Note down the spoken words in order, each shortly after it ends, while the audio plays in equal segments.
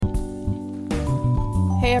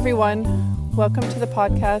Hey everyone, welcome to the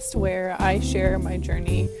podcast where I share my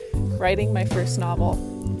journey writing my first novel.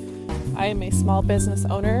 I am a small business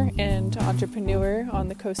owner and entrepreneur on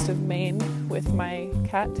the coast of Maine with my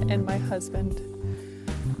cat and my husband.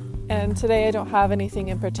 And today I don't have anything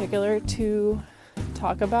in particular to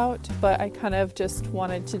talk about, but I kind of just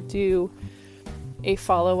wanted to do a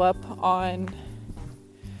follow-up on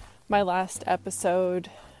my last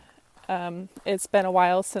episode. It's been a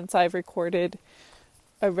while since I've recorded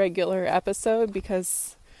a regular episode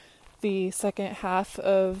because the second half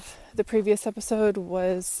of the previous episode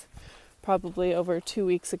was probably over 2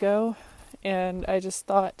 weeks ago, and I just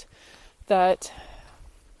thought that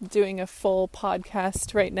doing a full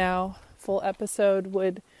podcast right now, full episode,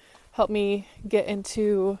 would help me get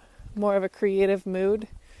into more of a creative mood.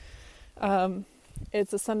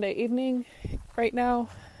 It's a Sunday evening right now,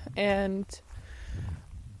 and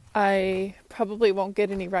I probably won't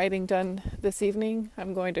get any writing done this evening.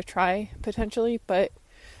 I'm going to try, potentially, but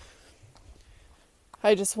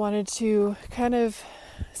I just wanted to kind of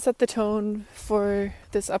set the tone for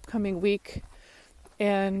this upcoming week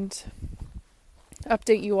and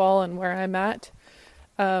update you all on where I'm at.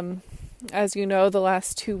 As you know, the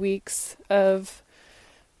last 2 weeks of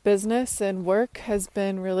business and work has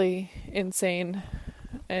been really insane,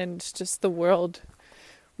 and just the world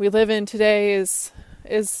we live in today is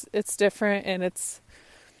it's different, and it's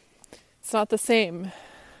not the same.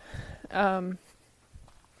 But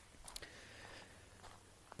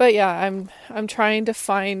yeah, I'm trying to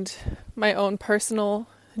find my own personal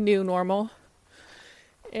new normal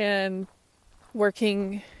and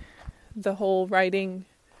working the whole writing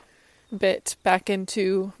bit back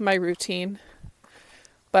into my routine.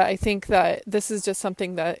 But I think that this is just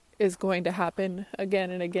something that is going to happen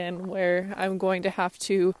again and again, where I'm going to have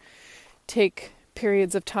to take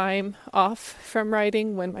periods of time off from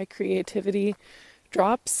writing when my creativity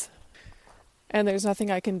drops, and there's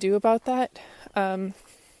nothing I can do about that.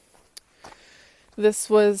 This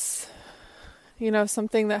was,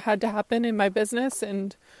 something that had to happen in my business,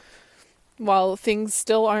 and while things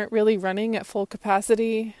still aren't really running at full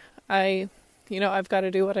capacity, I've got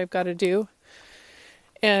to do what I've got to do,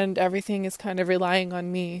 and everything is kind of relying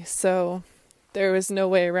on me, so there was no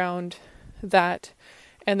way around that.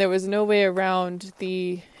 And there was no way around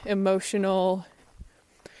the emotional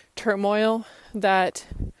turmoil that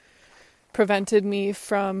prevented me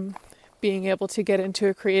from being able to get into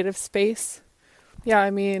a creative space. Yeah,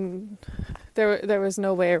 there was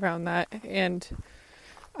no way around that. And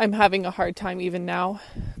I'm having a hard time even now.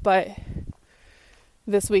 But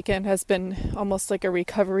this weekend has been almost like a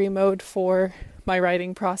recovery mode for my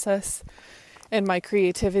writing process and my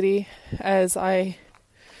creativity as I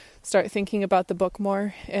start thinking about the book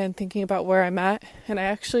more and thinking about where I'm at. And I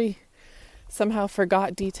actually somehow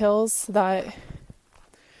forgot details that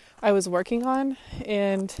I was working on.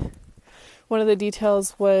 And one of the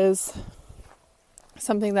details was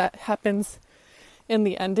something that happens in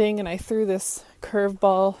the ending. And I threw this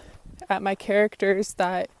curveball at my characters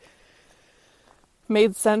that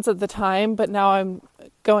made sense at the time, but now I'm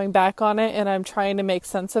going back on it and I'm trying to make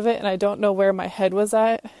sense of it. And I don't know where my head was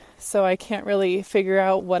at. So I can't really figure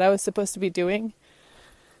out what I was supposed to be doing.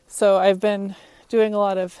 So I've been doing a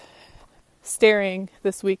lot of staring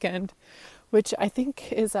this weekend, which I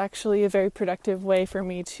think is actually a very productive way for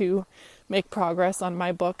me to make progress on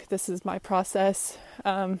my book. This is my process.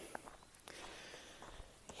 I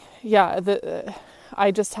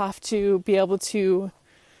just have to be able to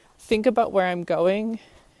think about where I'm going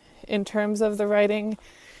in terms of the writing.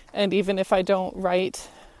 And even if I don't write,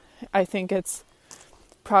 I think it's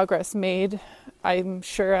progress made. I'm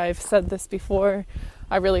sure I've said this before.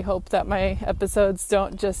 I really hope that my episodes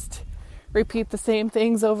don't just repeat the same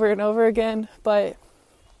things over and over again. But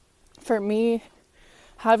for me,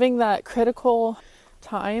 having that critical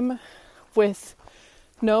time with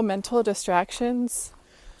no mental distractions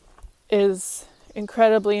is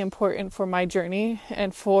incredibly important for my journey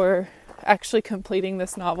and for actually completing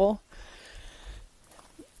this novel.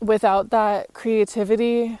 Without that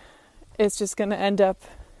creativity, it's just going to end up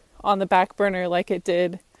on the back burner like it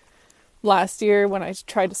did last year when I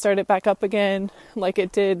tried to start it back up again, like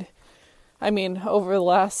it did, over the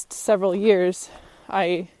last several years.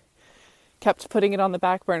 I kept putting it on the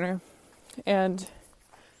back burner, and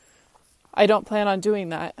I don't plan on doing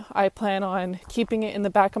that. I plan on keeping it in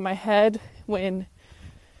the back of my head when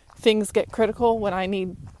things get critical, when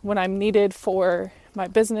I'm needed for my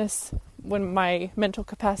business, when my mental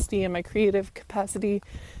capacity and my creative capacity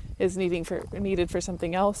is needed for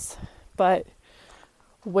something else. But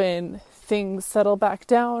when things settle back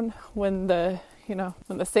down, when the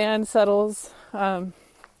sand settles,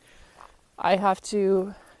 I have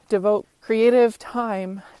to devote creative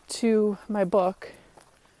time to my book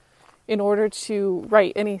in order to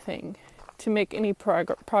write anything, to make any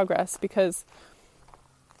progress, because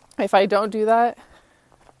if I don't do that,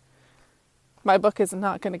 my book is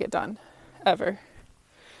not going to get done, ever.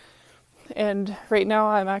 And right now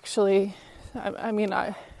I'm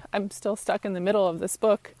still stuck in the middle of this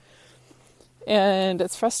book, and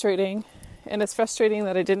it's frustrating. And it's frustrating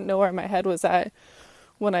that I didn't know where my head was at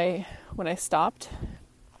when I stopped.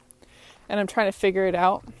 And I'm trying to figure it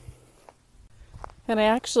out. And I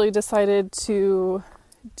actually decided to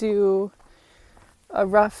do a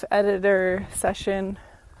rough editor session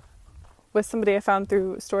with somebody I found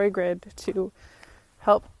through StoryGrid to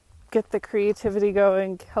help get the creativity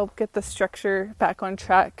going, help get the structure back on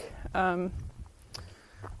track.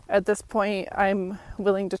 At this point, I'm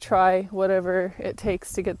willing to try whatever it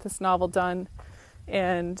takes to get this novel done,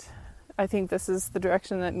 and I think this is the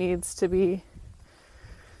direction that it needs to be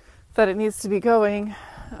going.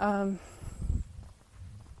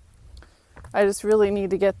 I just really need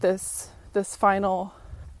to get these final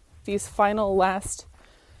last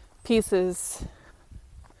pieces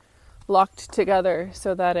locked together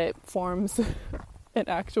so that it forms an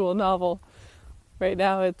actual novel. Right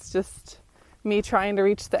now it's just me trying to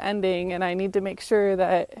reach the ending, and I need to make sure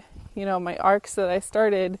that, my arcs that I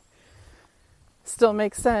started still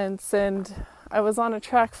make sense. And I was on a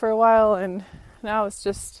track for a while, and now it's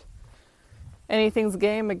just anything's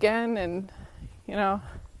game again. And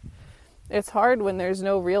it's hard when there's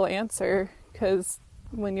no real answer, because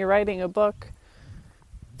when you're writing a book,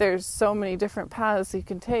 there's so many different paths you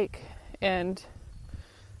can take, and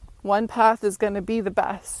one path is going to be the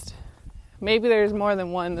best. Maybe there's more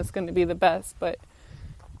than one that's going to be the best, but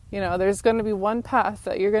there's going to be one path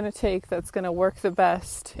that you're going to take that's going to work the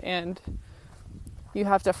best, and you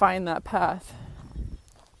have to find that path.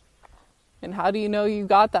 And how do you know you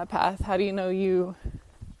got that path? How do you know you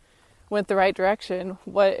went the right direction?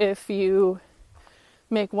 What if you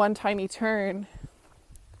make one tiny turn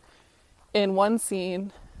in one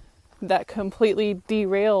scene that completely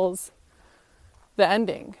derails the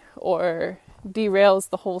ending, or derails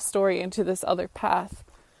the whole story into this other path?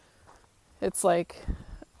 It's like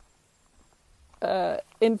an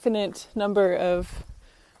infinite number of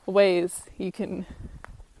ways you can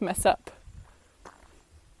mess up.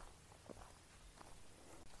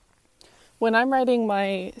 When I'm writing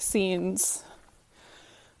my scenes,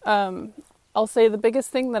 I'll say the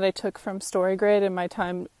biggest thing that I took from StoryGrid in my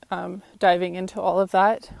time diving into all of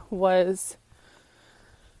that was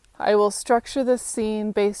I will structure this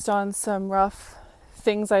scene based on some rough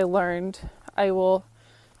things I learned. I will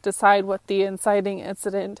decide what the inciting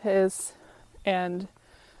incident is, and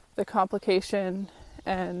the complication,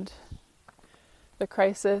 and the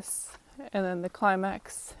crisis, and then the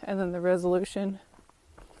climax, and then the resolution.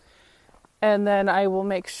 And then I will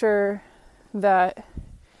make sure that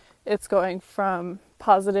it's going from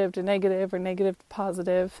positive to negative, or negative to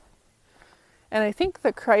positive. And I think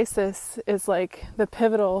the crisis is like the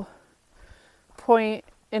pivotal point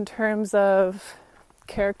in terms of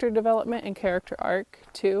character development and character arc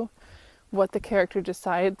too. What the character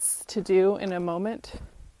decides to do in a moment.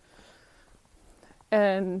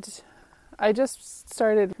 And I just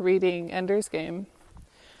started reading Ender's Game.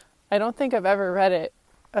 I don't think I've ever read it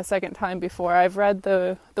a second time before. I've read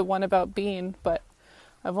the one about Bean, but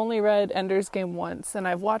I've only read Ender's Game once, and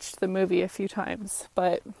I've watched the movie a few times.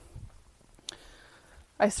 But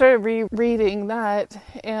I started rereading that,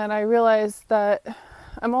 and I realized that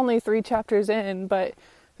I'm only 3 chapters in, but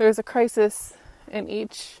there's a crisis in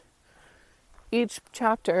each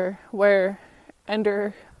chapter where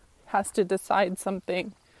Ender has to decide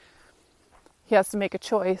something. He has to make a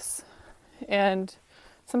choice, and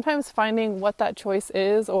sometimes finding what that choice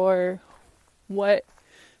is, or what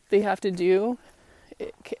they have to do,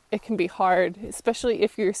 it can be hard, especially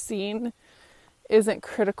if your scene isn't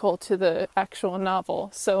critical to the actual novel.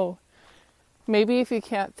 So maybe if you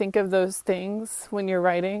can't think of those things when you're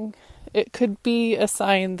writing, it could be a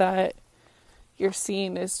sign that your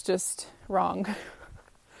scene is just wrong.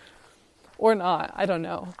 Or not, I don't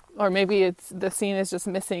know. Or maybe the scene is just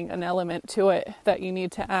missing an element to it that you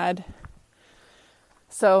need to add.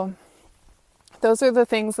 So those are the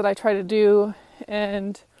things that I try to do,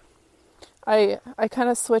 and I kind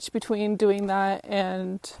of switch between doing that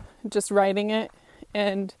and just writing it.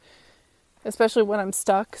 And especially when I'm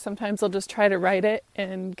stuck, sometimes I'll just try to write it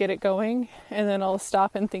and get it going, and then I'll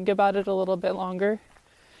stop and think about it a little bit longer.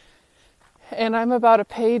 And I'm about a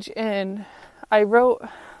page in. I wrote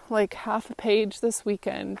like half a page this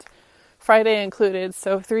weekend, Friday included,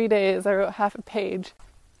 so 3 days I wrote half a page.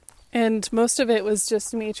 And most of it was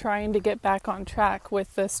just me trying to get back on track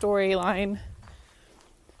with the storyline.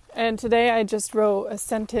 And today I just wrote a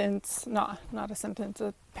sentence, not a sentence,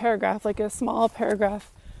 a paragraph, like a small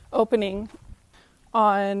paragraph opening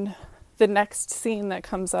on the next scene that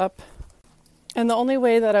comes up. And the only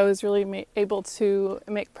way that I was really able to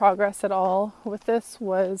make progress at all with this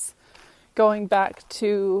was going back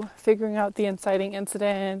to figuring out the inciting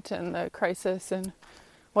incident and the crisis and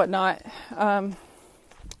whatnot.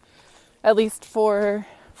 At least for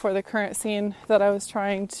the current scene that I was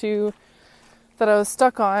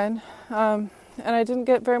stuck on. And I didn't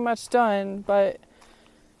get very much done, but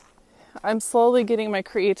I'm slowly getting my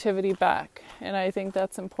creativity back. And I think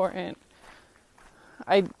that's important.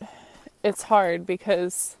 It's hard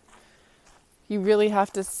because you really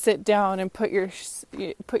have to sit down and put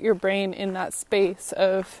your brain in that space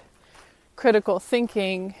of critical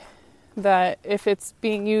thinking, that if it's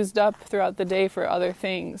being used up throughout the day for other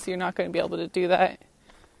things, you're not going to be able to do that.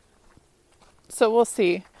 So we'll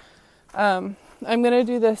see. I'm going to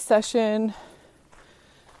do this session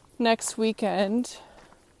next weekend,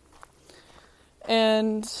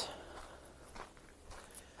 and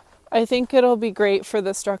I think it'll be great for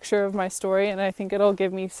the structure of my story, and I think it'll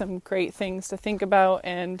give me some great things to think about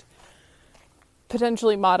and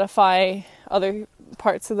potentially modify other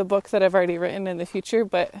parts of the book that I've already written in the future,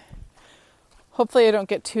 but hopefully I don't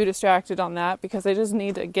get too distracted on that because I just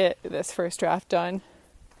need to get this first draft done.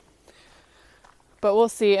 But we'll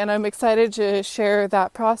see, and I'm excited to share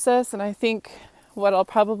that process, and I think what I'll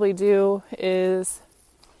probably do is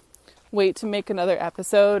wait to make another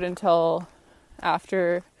episode until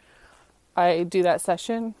after I do that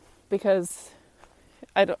session, because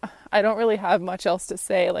I don't really have much else to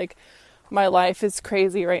say. Like, my life is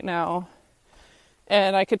crazy right now,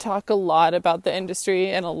 and I could talk a lot about the industry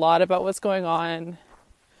and a lot about what's going on,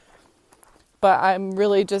 but I'm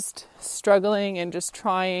really just struggling and just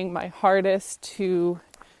trying my hardest to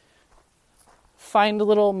find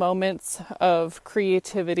little moments of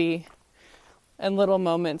creativity and little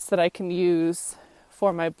moments that I can use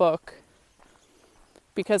for my book,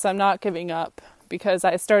 because I'm not giving up, because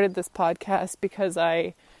I started this podcast, because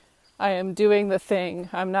I am doing the thing.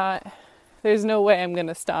 There's no way I'm going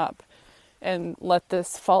to stop and let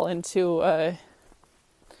this fall into a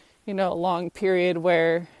long period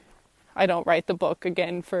where I don't write the book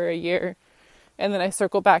again for a year, and then I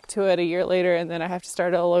circle back to it a year later, and then I have to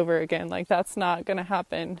start all over again. Like, that's not going to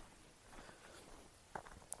happen.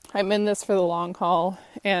 I'm in this for the long haul,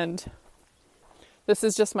 and this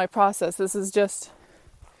is just my process. This is just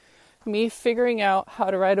me figuring out how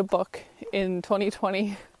to write a book in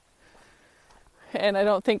 2020. And I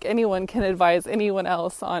don't think anyone can advise anyone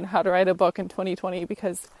else on how to write a book in 2020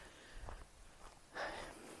 because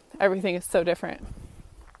everything is so different.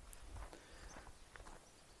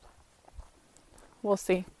 We'll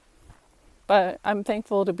see. But I'm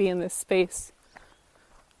thankful to be in this space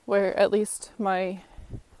where at least my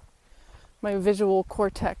visual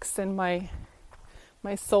cortex and my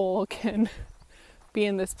soul can be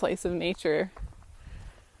in this place of nature.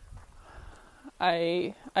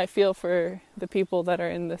 I feel for the people that are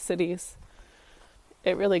in the cities.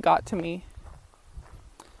 It really got to me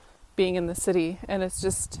being in the city, and it's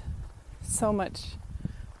just so much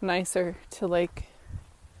nicer to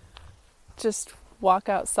just walk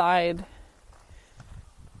outside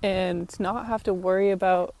and not have to worry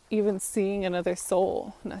about even seeing another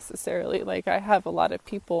soul necessarily. Like, I have a lot of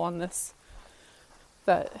people on this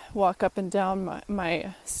that walk up and down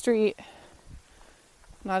my street.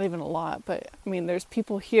 Not even a lot, but I mean, there's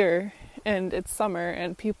people here, and it's summer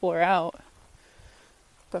and people are out.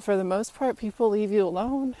 But for the most part, people leave you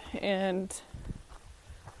alone, and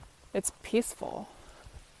it's peaceful.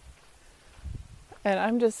 And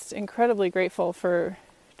I'm just incredibly grateful for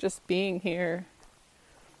just being here.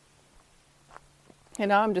 And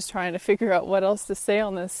now I'm just trying to figure out what else to say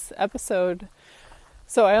on this episode.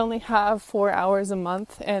 So I only have 4 hours a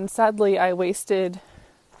month, and sadly I wasted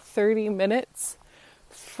 30 minutes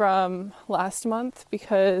from last month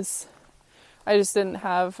because I just didn't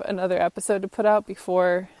have another episode to put out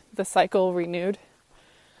before the cycle renewed.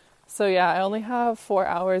 So yeah, I only have 4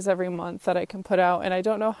 hours every month that I can put out, and I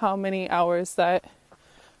don't know how many hours that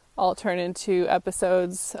I'll turn into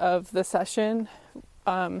episodes of the session.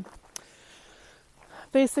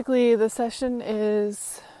 Basically, the session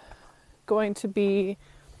is going to be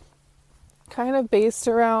kind of based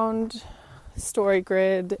around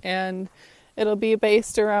StoryGrid, and it'll be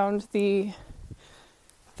based around the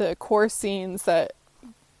core scenes that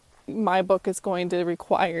my book is going to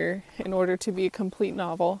require in order to be a complete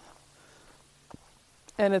novel.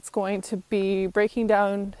 And it's going to be breaking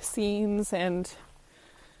down scenes and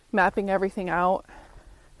mapping everything out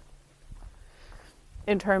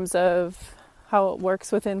in terms of how it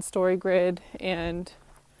works within StoryGrid and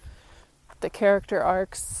the character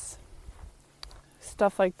arcs,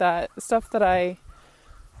 stuff like that. Stuff that I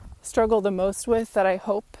struggle the most with, that I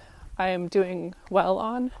hope I am doing well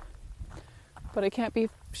on. But I can't be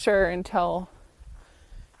sure until,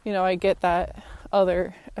 I get that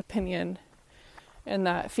other opinion and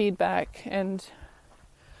that feedback. And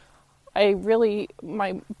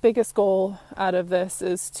my biggest goal out of this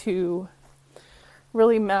is to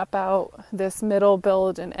really map out this middle,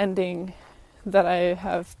 build, and ending that I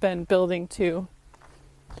have been building to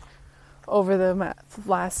over the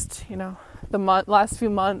last, last few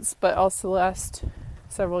months, but also the last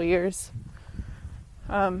several years.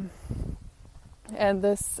 And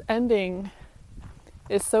this ending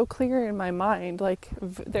is so clear in my mind.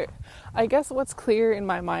 I guess what's clear in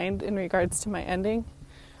my mind in regards to my ending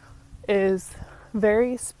is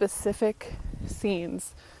very specific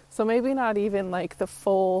scenes. So maybe not even like the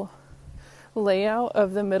full layout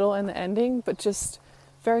of the middle and the ending, but just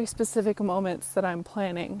very specific moments that I'm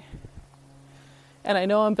planning. And I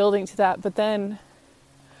know I'm building to that, but then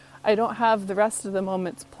I don't have the rest of the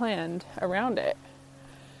moments planned around it.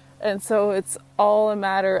 And so it's all a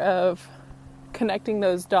matter of connecting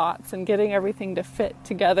those dots and getting everything to fit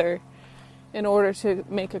together in order to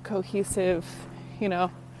make a cohesive,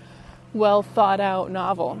 well thought out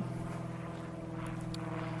novel.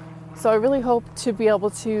 So I really hope to be able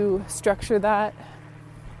to structure that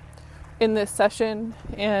in this session,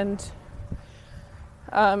 and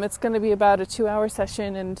it's going to be about a 2-hour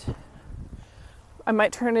session, and I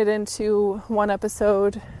might turn it into one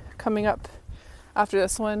episode coming up after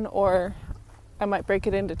this one, or I might break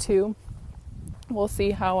it into 2. We'll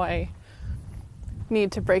see how I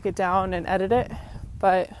need to break it down and edit it,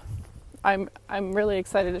 but I'm really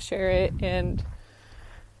excited to share it and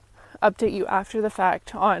update you after the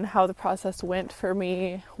fact on how the process went for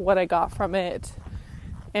me, what I got from it.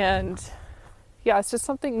 And yeah, it's just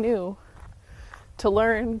something new to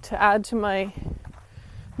learn, to add to my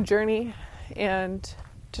journey, and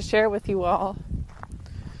to share with you all.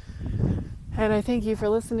 And I thank you for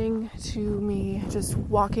listening to me just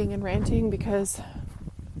walking and ranting, because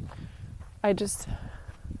I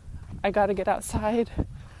got to get outside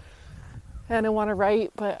and I want to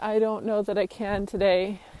write, but I don't know that I can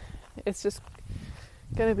today. It's just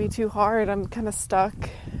going to be too hard. I'm kind of stuck.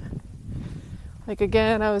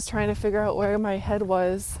 Again, I was trying to figure out where my head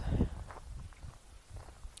was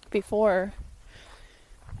before,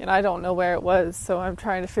 and I don't know where it was, so I'm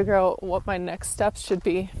trying to figure out what my next steps should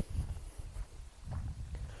be.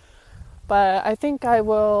 But I think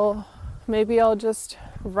maybe I'll just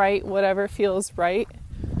write whatever feels right,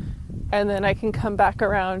 and then I can come back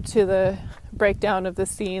around to the breakdown of the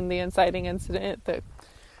scene, the inciting incident, the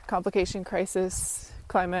complication, crisis,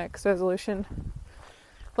 climax, resolution.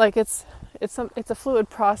 It's a fluid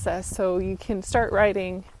process, so you can start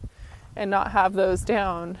writing and not have those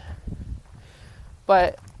down,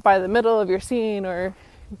 but by the middle of your scene, or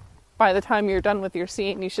by the time you're done with your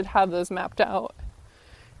scene, you should have those mapped out.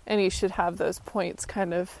 And you should have those points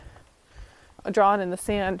kind of drawn in the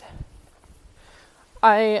sand.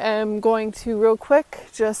 I am going to real quick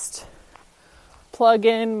just plug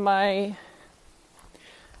in my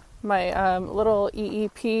little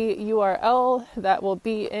EEP URL that will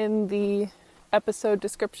be in the episode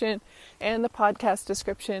description and the podcast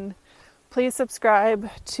description. Please subscribe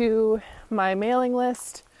to my mailing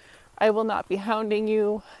list. I will not be hounding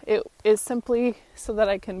you. It is simply so that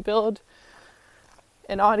I can build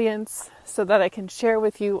an audience, so that I can share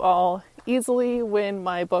with you all easily when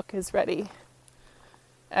my book is ready.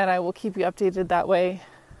 And I will keep you updated that way.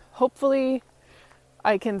 Hopefully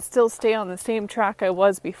I can still stay on the same track I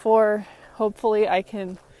was before. Hopefully I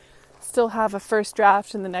can still have a first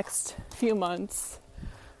draft in the next few months.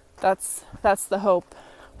 That's the hope.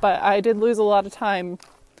 But I did lose a lot of time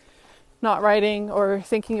not writing or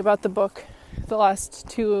thinking about the book the last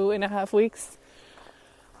 2.5 weeks.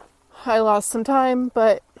 I lost some time,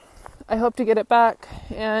 but I hope to get it back.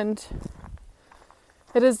 And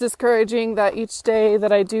it is discouraging that each day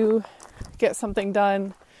that I do get something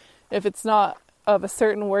done, if it's not of a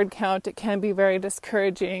certain word count, it can be very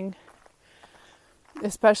discouraging,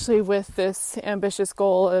 especially with this ambitious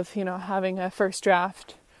goal of, having a first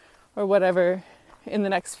draft or whatever in the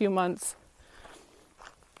next few months.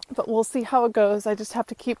 But we'll see how it goes. I just have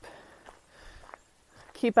to keep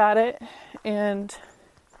at it, and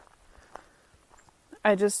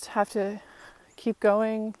I just have to keep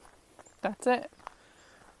going. That's it.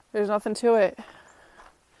 There's nothing to it.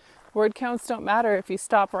 Word counts don't matter if you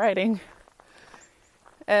stop writing.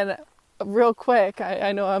 And real quick,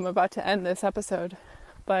 I know I'm about to end this episode,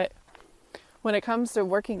 but when it comes to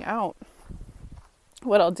working out,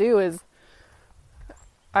 what I'll do is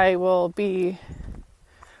I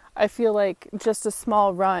feel like just a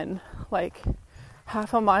small run, like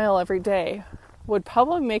half a mile every day, would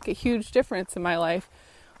probably make a huge difference in my life.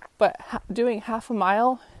 But doing half a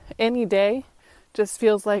mile any day just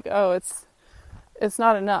feels like, oh, it's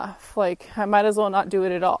not enough. Like, I might as well not do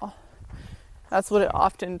it at all. That's what it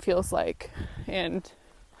often feels like. And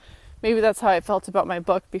maybe that's how I felt about my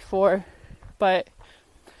book before. But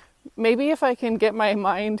maybe if I can get my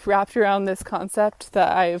mind wrapped around this concept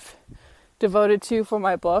that I've devoted to for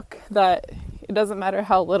my book, that it doesn't matter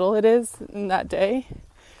how little it is in that day,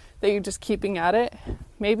 that you're just keeping at it.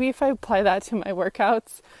 Maybe if I apply that to my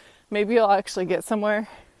workouts, maybe I'll actually get somewhere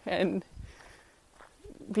and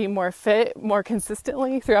be more fit more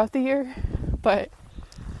consistently throughout the year. But,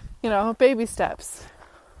 baby steps,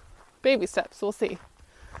 we'll see.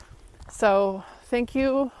 So thank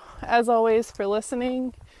you as always for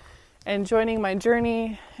listening and joining my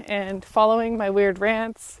journey and following my weird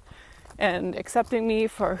rants and accepting me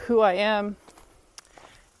for who I am.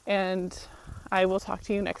 And I will talk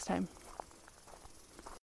to you next time.